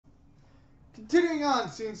Continuing on,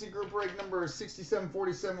 CNC group break number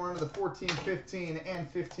 6747. We're under the 1415 and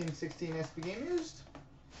 1516 SP game used.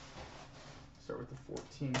 Start with the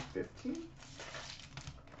 1415.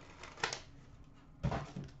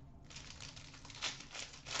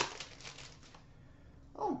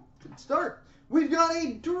 Oh, good start. We've got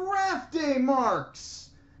a draft day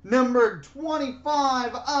marks. Numbered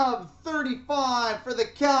 25 of 35 for the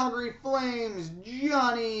Calgary Flames,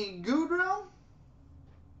 Johnny Gaudreau.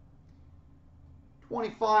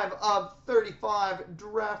 25 of 35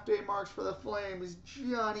 draft day marks for the Flames,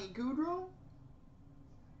 Johnny Gaudreau.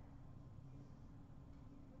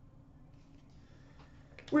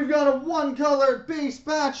 We've got a one-color base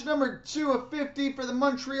patch, number 2 of 50 for the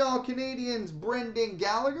Montreal Canadiens, Brendan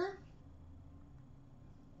Gallagher.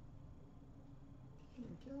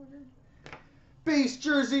 Base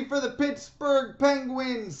jersey for the Pittsburgh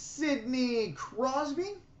Penguins, Sidney Crosby.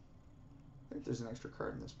 I think there's an extra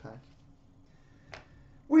card in this pack.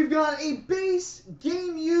 We've got a base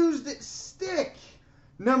game-used stick,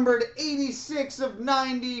 numbered 86 of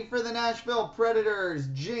 90 for the Nashville Predators,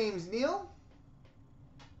 James Neal.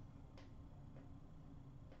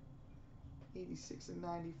 86 of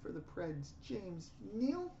 90 for the Preds, James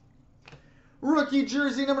Neal. Rookie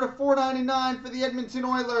jersey number 499 for the Edmonton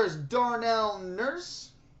Oilers, Darnell Nurse.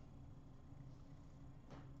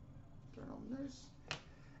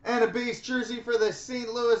 And a base jersey for the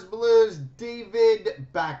St. Louis Blues, David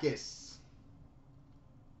Backes.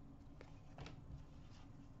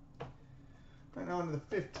 Right now into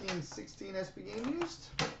the 15-16 SP game used.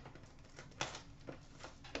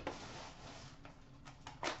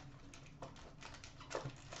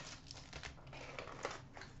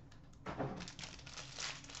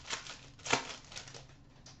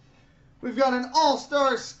 We've got an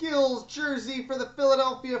All-Star Skills jersey for the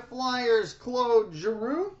Philadelphia Flyers, Claude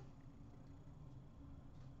Giroux.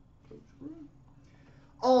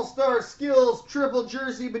 All-Star Skills triple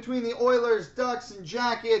jersey between the Oilers, Ducks, and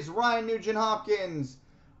Jackets, Ryan Nugent-Hopkins,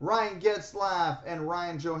 Ryan Getzlaf, and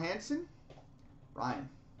Ryan Johansson. Ryan.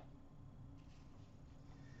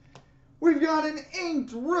 We've got an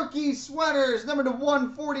inked rookie sweaters, number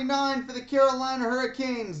 149 for the Carolina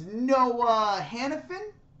Hurricanes, Noah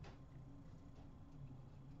Hanifin.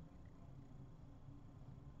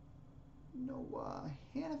 Noah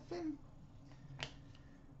Hanifin.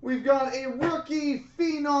 We've got a rookie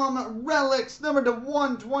phenom relics, number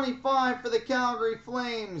 125 for the Calgary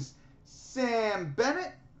Flames, Sam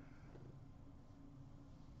Bennett.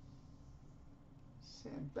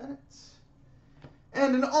 Sam Bennett.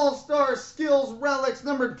 And an All-Star Skills relics,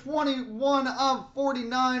 number 21 of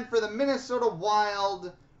 49 for the Minnesota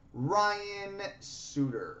Wild, Ryan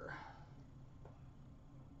Suter.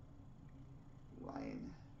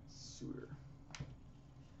 Ryan Suter.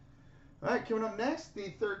 All right, coming up next,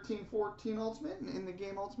 the 13-14 Ultimate and in the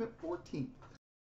game Ultimate 14.